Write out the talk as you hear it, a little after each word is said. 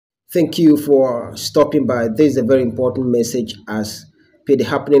Thank you for stopping by. This is a very important message as per the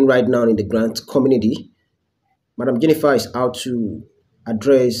happening right now in the grant community. Madam Jennifer is out to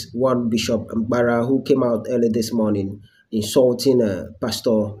address one Bishop Amgbara who came out early this morning insulting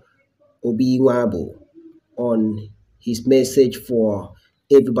Pastor Obi Nwagbo on his message for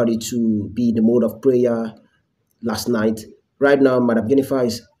everybody to be in the mode of prayer last night. Right now, Madam Jennifer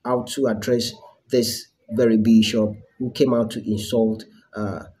is out to address this very bishop who came out to insult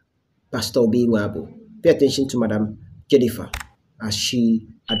Pastor Obi Nwagbo. Pay attention to Madam Jennifer as she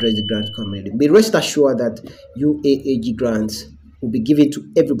addressed the grant community. Be rest assured that UAAG grants will be given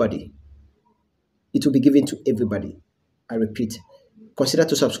to everybody. It will be given to everybody. I repeat, consider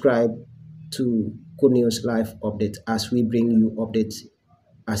to subscribe to Good News Live Update as we bring you updates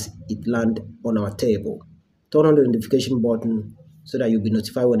as it lands on our table. Turn on the notification button so that you'll be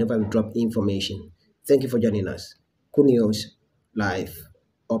notified whenever we drop information. Thank you for joining us. Good News Live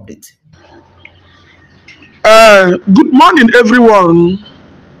Update. Good morning, everyone.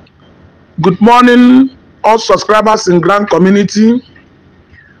 Good morning, all subscribers in Grant community.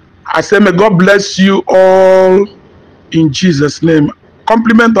 I say may God bless you all in Jesus' name.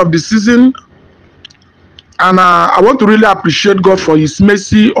 Compliment of the season, and I want to really appreciate God for His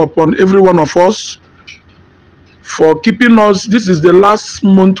mercy upon every one of us, for keeping us. This is the last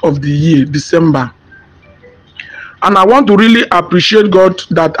month of the year, December. And I want to really appreciate God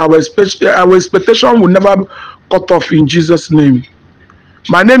that our expectation will never cut off in Jesus' name.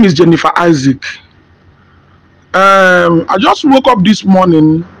 My name is Jennifer Isaac. I just woke up this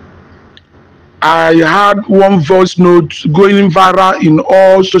morning. I had one voice note going viral in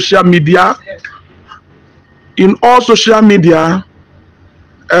all social media. In all social media,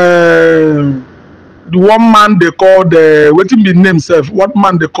 the one man they call waiting the name self. What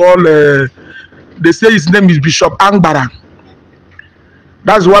man they call? They say his name is Bishop Amgbara.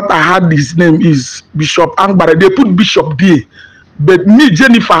 That's what I heard his name is, Bishop Amgbara. They put Bishop there. But me,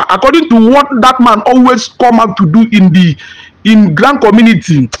 Jennifer, according to what that man always come out to do in Grand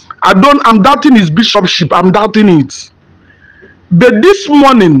community, I'm doubting his bishopship. I'm doubting it. But this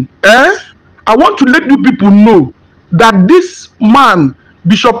morning, I want to let you people know that this man,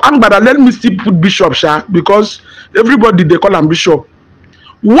 Bishop Amgbara, let me still put Bishop, because everybody they call him Bishop.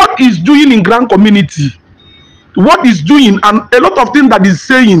 What he's doing in Grand community, what he's doing, and a lot of things that he's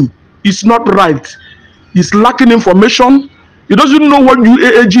saying is not right. He's lacking information. He doesn't know what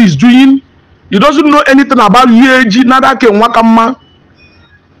UAAG is doing. He doesn't know anything about UAAG. Nada can wakama.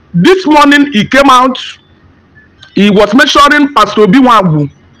 This morning he came out. He was mentioning Pastor Obi Nwagbo.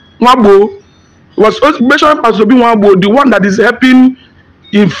 He was mentioning Pastor Obi Nwagbo, the one that is helping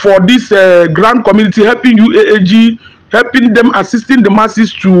for this Grand community, helping UAAG, helping them, assisting the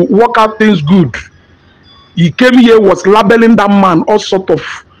masses to work out things good. He came here, was labeling that man all sort of,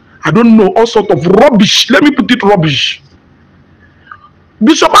 I don't know, all sort of rubbish. Let me put it rubbish.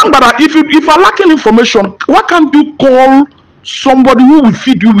 Bishop Amgbara, if you are lacking information, why can't you call somebody who will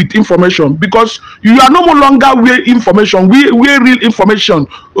feed you with information? Because you are no longer where information, where real information,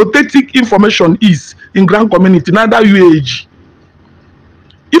 authentic information is in Grand community, neither UAAG.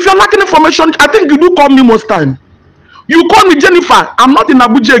 If you're lacking information, I think you do call me most time. You call me Jennifer. I'm not in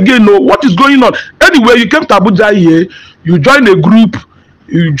Abuja again. No, what is going on? Anyway, you came to Abuja here. You joined a group.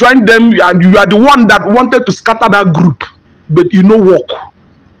 You joined them, and you are the one that wanted to scatter that group, but you know work.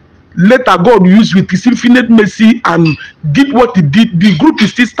 Later, God used with His infinite mercy and did what He did. The group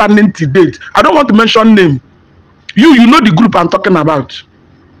is still standing to date. I don't want to mention name. You know the group I'm talking about.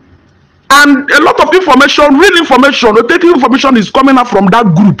 And a lot of information, real information, authentic information is coming out from that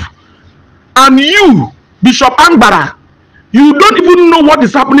group. And you, Bishop Amgbara, you don't even know what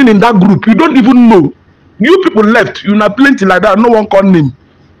is happening in that group. You don't even know. You people left. You know plenty like that. No one call name.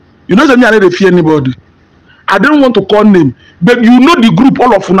 You know me, I don't fear anybody. I don't want to call name. But you know the group,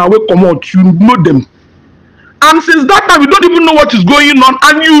 all of you now will come out. You know them. And since that time, you don't even know what is going on.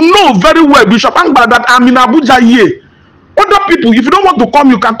 And you know very well, Bishop Amgbara, that I'm in Abuja here. Other people, if you don't want to come,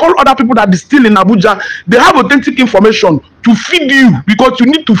 you can call other people that is still in Abuja. They have authentic information to feed you, because you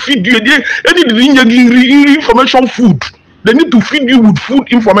need to feed you. They need information, food. They need to feed you with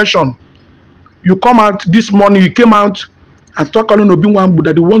food information. You come out this morning, you came out and talk on Obi Nwagbo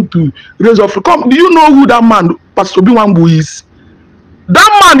that they want to raise up. Come, do you know who that man, Pastor Obi Nwagbo, is? That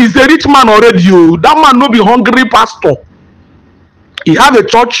man is a rich man already. That man no be hungry pastor. He have a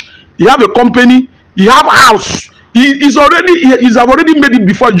church, he have a company, he have a house. He's already made it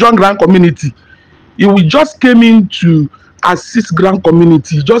before join Grand community. He just came in to assist Grand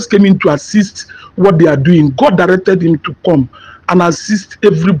community. He just came in to assist what they are doing. God directed him to come and assist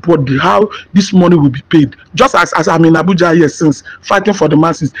everybody how this money will be paid. Just as I'm in Abuja here since fighting for the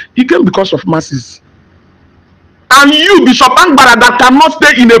masses. He came because of masses. And you, Bishop Amgbara, that cannot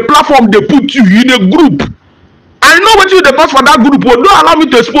stay in a platform they put you in a group. I know what you the cause for that group. Don't allow me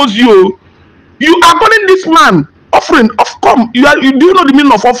to expose you. You are calling this man offering of come. You do you know the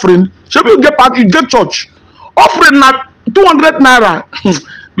meaning of offering? Shall you get part? You get church. Offering na 200 naira.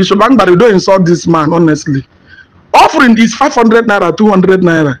 Bishop Amgbara, don't insult this man, honestly. Offering is 500 naira, 200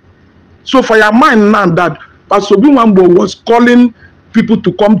 naira. So for your mind now that Pastor Obi Nwagbo was calling people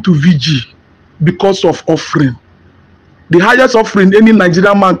to come to VG because of offering. The highest offering any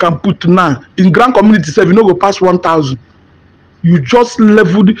Nigerian man can put now in Grand Community itself, you know, go past 1,000. You just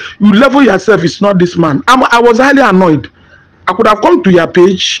level yourself. It's not this man. I was highly annoyed. I could have come to your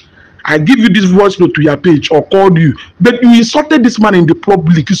page. I give you this voice note to your page or called you, but you insulted this man in the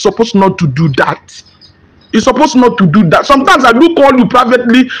public. You're supposed not to do that. You're supposed not to do that. Sometimes I do call you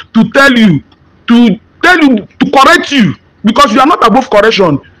privately to tell you, to correct you, because you are not above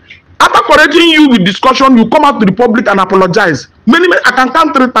correction. After correcting you with discussion, you come out to the public and apologize. Many, I can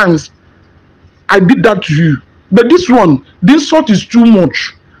count 3 times. I did that to you. But this one, the insult is too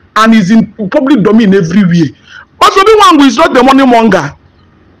much. And is in public domain everywhere. But Obi Nwagbo is not the money monger.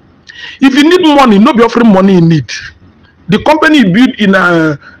 If you need money, no be offering money in need. The company you built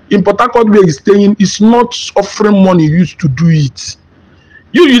in Port Harcourt where he's staying is not offering money used to do it.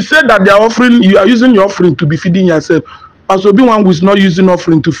 You said that they are offering, you are using your offering to be feeding yourself. As Obi Nwagbo is not using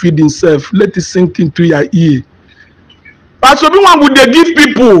offering to feed himself. Let it sink into your ear. As Obi Nwagbo, they give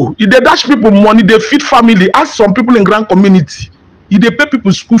people, if they dash people money, they feed family. Ask some people in Grand Community, if they pay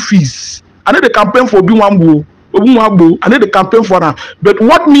people school fees. I know they campaign for Obi Nwagbo, I know they campaign for her. But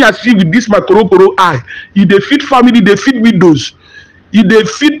what me I see with this my koro eye, if they feed family, they feed widows, if they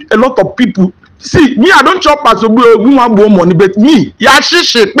feed a lot of people. See, me, I don't chop as Obi Nwagbo money, but me,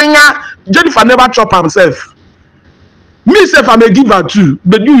 Jennifer never chop himself. Me, self, I'm a giver too,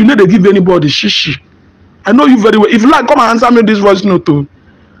 but you know they give anybody shishi. I know you very well. If you like, come and answer me this voice note too.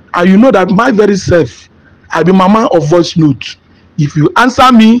 And you know that my very self, I be mama of voice note. If you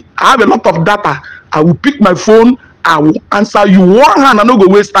answer me, I have a lot of data. I will pick my phone, I will answer you one hand, I no go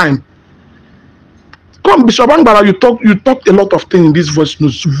waste time. Come, Bishop Amgbara, you talk a lot of things in this voice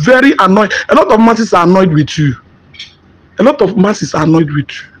notes. Very annoyed. A lot of masses are annoyed with you. A lot of masses are annoyed with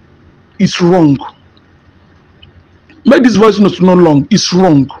you. It's wrong. Make this voice note no long. It's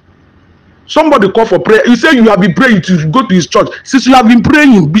wrong. Somebody call for prayer. You say you have been praying to go to his church. Since you have been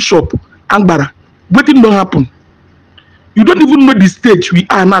praying, Bishop Amgbara, waiting don't happen. You don't even know the stage we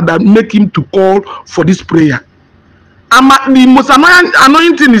are now that make him to call for this prayer. And the most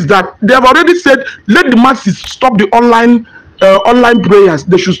annoying thing is that they have already said, let the masses stop the online prayers.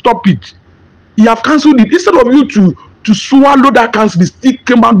 They should stop it. He have cancelled it. Instead of you to swallow that counsel, the stick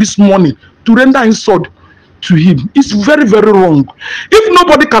came out this morning to render insult to him. It's very, very wrong. If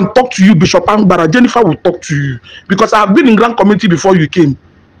nobody can talk to you, Bishop Amgbara, Jennifer will talk to you. Because I have been in Grand Community before you came.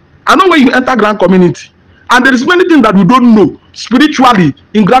 I know when you enter Grand Community. And there is many things that we don't know spiritually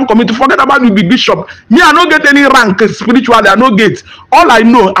in Grand Community. Forget about you, Bishop. Me, I don't get any rank spiritually. I don't get. All I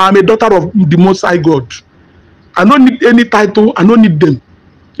know, I am a daughter of the Most High God. I don't need any title. I don't need them.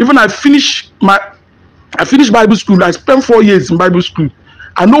 Even I finished Bible school. I spent 4 years in Bible school.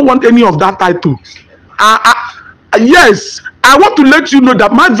 I don't want any of that title. Yes, I want to let you know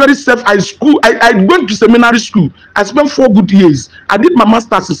that my very self, I went to seminary school. I spent 4 good years. I did my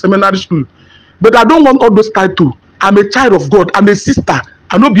master's in seminary school. But I don't want all those titles. I'm a child of God. I'm a sister.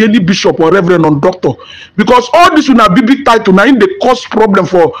 I don't be any bishop or reverend or doctor. Because all this will not be big title. Now in the cause problem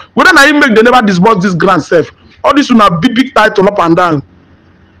for whether I make they never disburse this grant self. All this will not be big title up and down.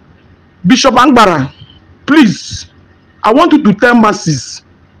 Bishop Amgbara, please, I want you to tell masses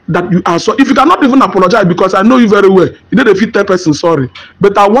that you are sorry. If you cannot even apologize, because I know you very well, you know if you tell person sorry.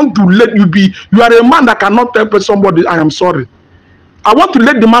 But I want to let you be, you are a man that cannot tell somebody I am sorry. I want to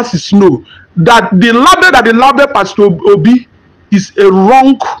let the masses know that the label Pastor Obi is a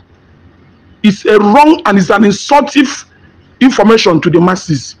wrong and is an insultive information to the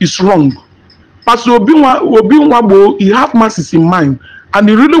masses. It's wrong. Pastor Obi Nwagbo, he have masses in mind. And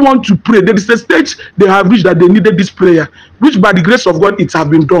they really want to pray. There is a stage they have reached that they needed this prayer, which by the grace of God, it has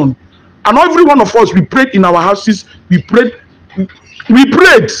been done. And every one of us, we prayed in our houses. We prayed. Will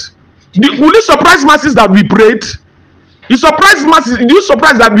you surprise masses that we prayed? You surprise masses. You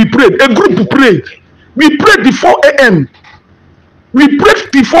surprise that we prayed. A group prayed. We prayed till 4 a.m. We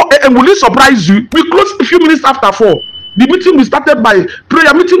prayed till 4 a.m. Will it surprise you? We closed a few minutes after 4. The meeting we started by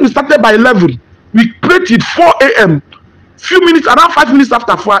prayer. Meeting we started by 11. We prayed till 4 a.m. Few minutes, around 5 minutes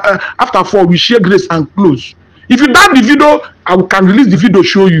after 4, we share grace and close. If you download the video, can release the video,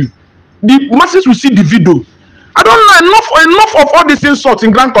 show you. The masses will see the video. I don't know enough of all these insults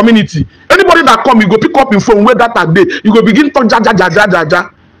in Grand community. Anybody that come, you go pick up your phone where that day, you go begin talk ja.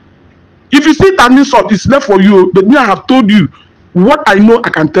 If you see it an insult, it's left for you. But me, I have told you what I know. I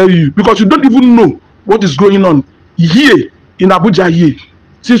can tell you because you don't even know what is going on here in Abuja here.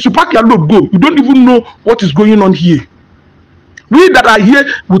 Since you pack your load, go. You don't even know what is going on here. We that are here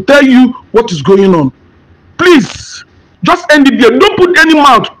will tell you what is going on. Please, just end it there. Don't put any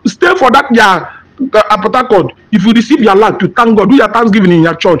mouth. Stay for that code. If you receive your lot, to thank God, do your thanksgiving in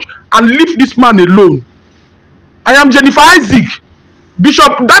your church and leave this man alone. I am Jennifer Isaac.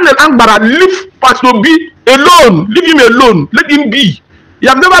 Bishop Daniel Amgbara, leave Pastor B alone. Leave him alone. Let him be. You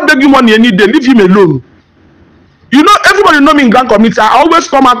have never begged him money any day. Leave him alone. You know, everybody know me in Grand community. I always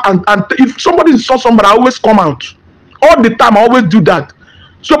come out and if somebody insults somebody, I always come out. All the time, I always do that.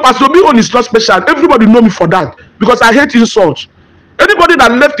 So Pastor B on is not special. Everybody know me for that because I hate insults. Anybody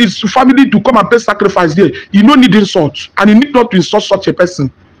that left his family to come and pay sacrifice there, you don't need insults and you need not to insult such a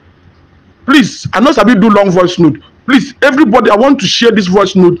person. Please, I know Sabi do long voice note. Please, everybody, I want to share this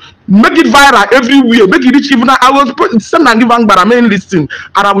voice note. Make it viral everywhere. Make it reach even. I will send and give Angbara main listing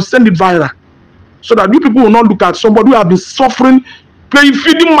and I will send it viral. So that you people will not look at somebody who have been suffering,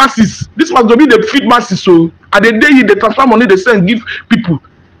 feeding masses. This must be the feed masses. So at the day they transfer money, they send give people.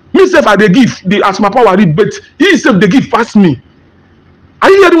 Me self I they give, as my power read, but he self they give past me. Are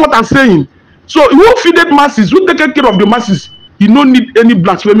you hearing what I'm saying? So who feeded masses, who take care of the masses? You don't need any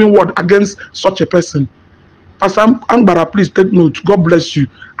blaspheming word against such a person. Pastor Amgbara, please take note. God bless you.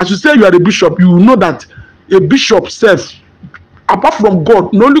 As you say you are a bishop, you know that a bishop self, apart from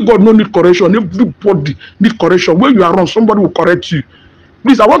God, only God no need correction. Everybody need correction. When you are wrong, somebody will correct you.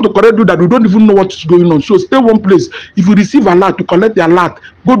 Please, I want to correct you that we don't even know what is going on. So stay one place. If you receive a lot to collect your lot,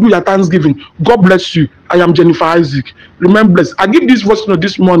 go do your thanksgiving. God bless you. I am Jennifer Isaac. Remember, blessed. I give this voice note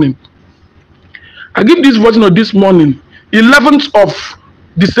this morning. 11th of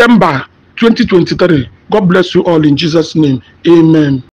December 2023. God bless you all in Jesus' name. Amen.